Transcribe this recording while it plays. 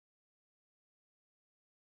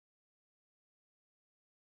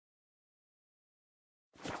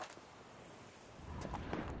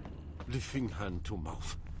lifting hand to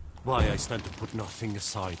mouth. Why I stand to put nothing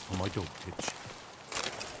aside for my dotage.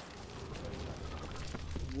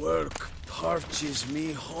 Work parches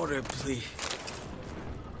me horribly.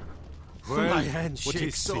 Well, my hand what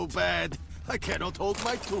shakes is so it? bad, I cannot hold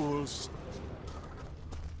my tools.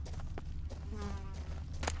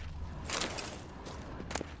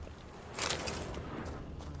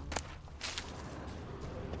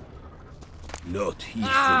 Not even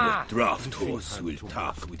a draft horse will to talk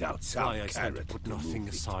mouth. without some Why I stand to carrot put to nothing move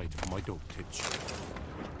it. aside for my dotage.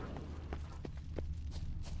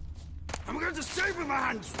 I'm going to save with my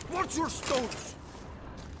hands. Watch your stones.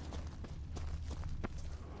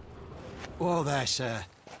 Whoa there, sir.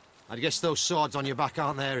 I guess those swords on your back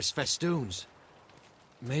aren't there as festoons.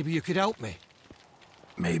 Maybe you could help me.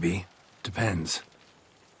 Maybe. Depends.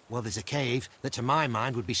 Well, there's a cave that to my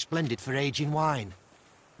mind would be splendid for aging wine.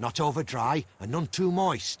 Not over dry and none too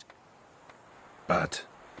moist. But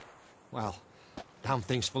Well, damn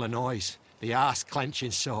thing's full of noise. The arse-clenching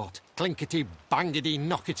sort. Clinkety, bangety,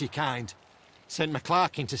 knockety kind. Sent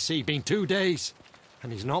McClarkin to sea, been 2 days.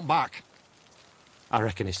 And he's not back. I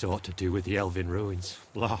reckon it's aught to do with the Elven ruins.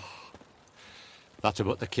 Blah. That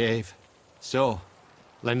about the cave. So,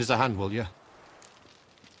 lend us a hand, will you?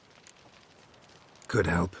 could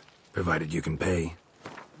help, provided you can pay.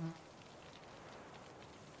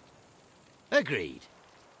 Agreed.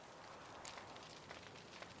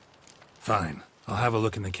 Fine. I'll have a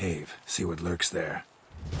look in the cave, see what lurks there.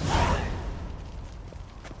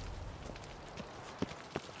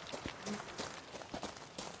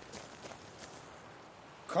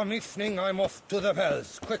 Come evening, I'm off to the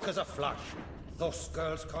bells, quick as a flash. Those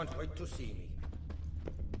girls can't wait to see me.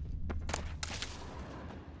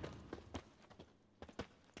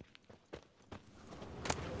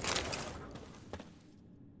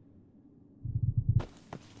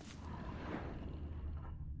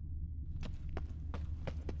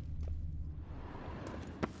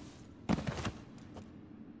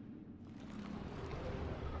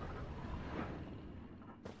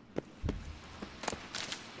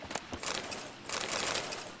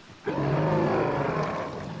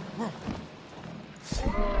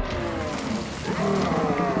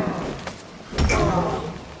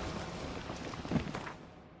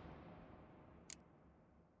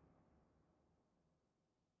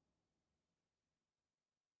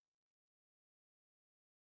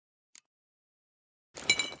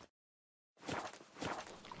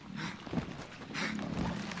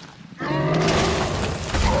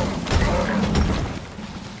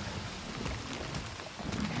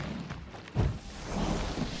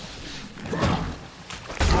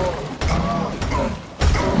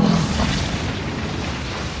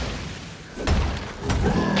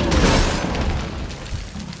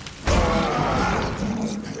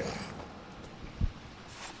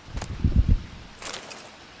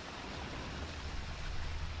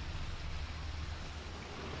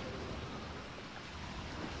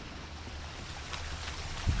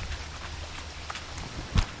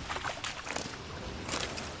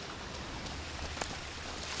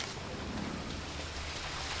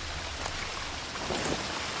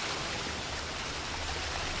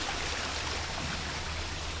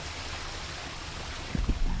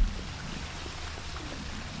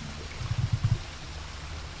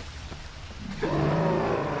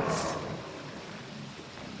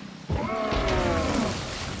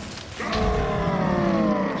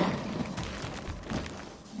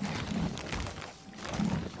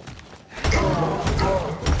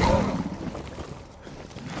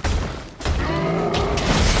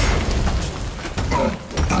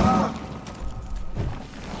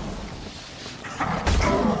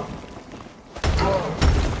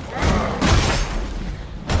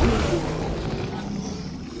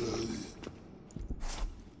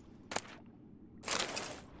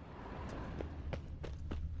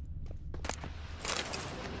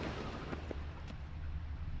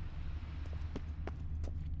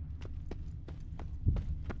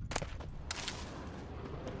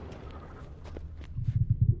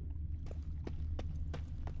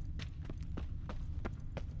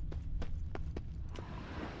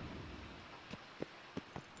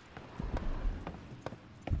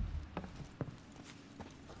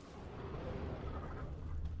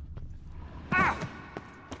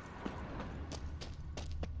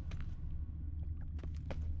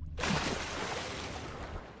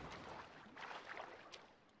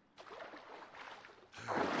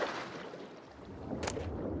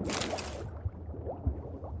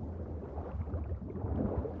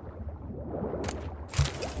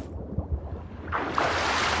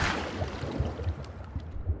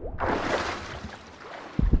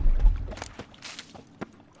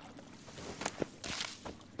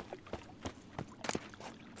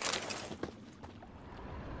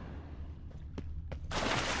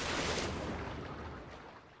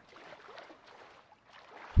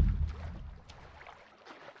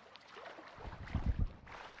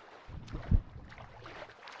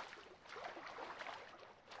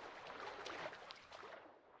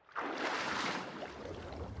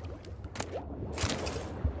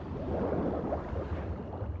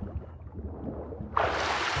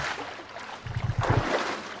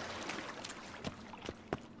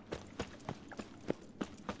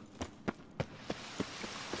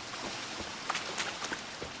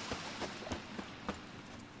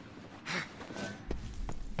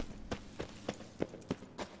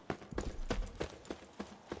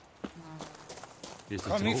 Is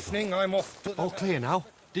Come it over? evening, I'm off to the... All clear now?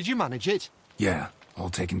 Did you manage it? Yeah, all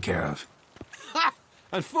taken care of. Ha!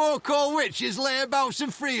 And 4 cold witches layabouts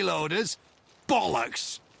and freeloaders?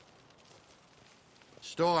 Bollocks!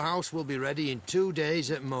 Storehouse will be ready in 2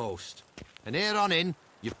 days at most. And here on in,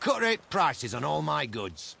 you've cut rate prices on all my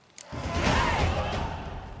goods.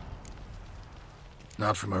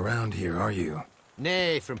 Not from around here, are you?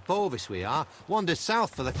 Nay, from Povis we are. Wandered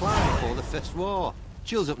south for the climb before the First War.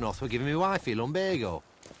 Chills up north were giving me wifey lumbago.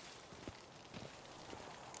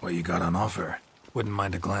 What you got on offer? Wouldn't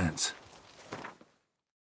mind a glance.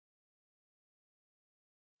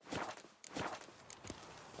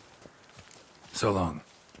 So long.